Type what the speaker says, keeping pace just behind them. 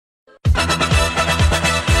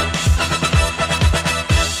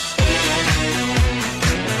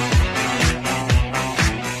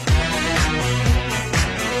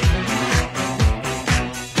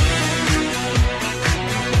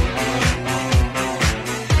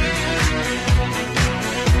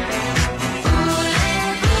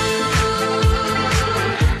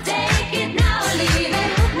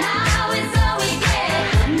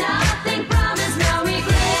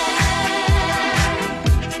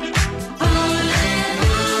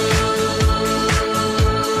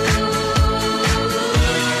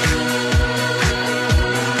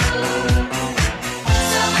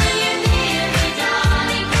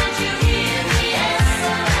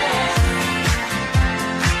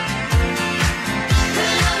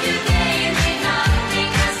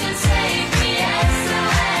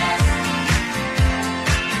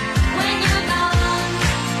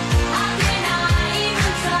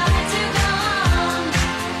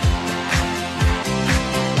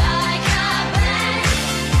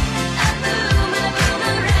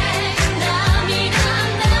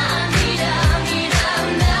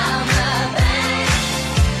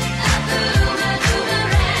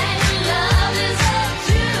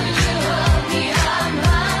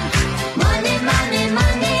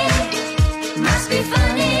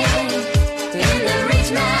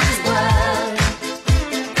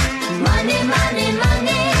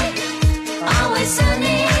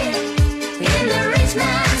rich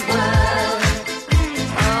man's world.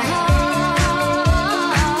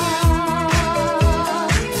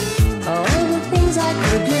 All the things I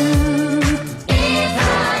could do. If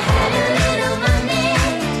I had a little money,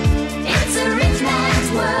 it's a rich man's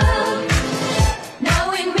world.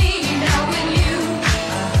 Knowing me, knowing you,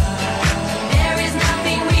 there is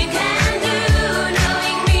nothing we can do.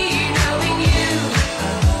 Knowing me, knowing you,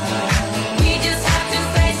 we just have to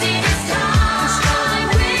face it this time.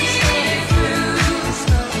 We're through.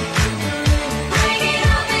 Breaking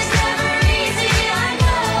up is never easy, I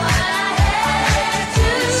know, but I had to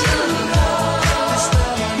go.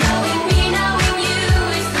 Knowing me, knowing you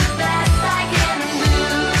is the best I can do.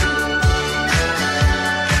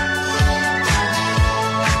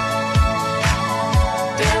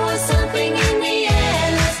 There was something in the air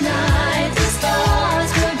last night. The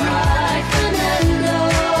stars were bright, Fernando.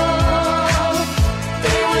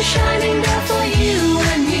 They were shining there for you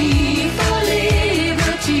and me, for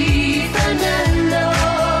liberty, Fernando.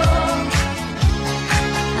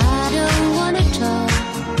 I don't wanna talk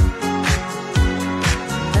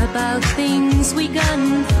about things we gone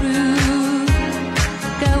through,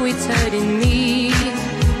 though it's hurting me.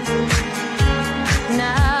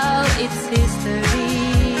 Now it's history.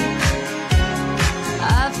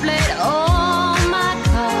 I've played all my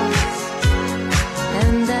cards,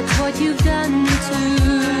 and that's what you've done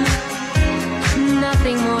too.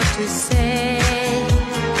 Nothing more to say,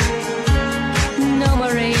 no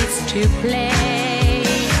more race to play.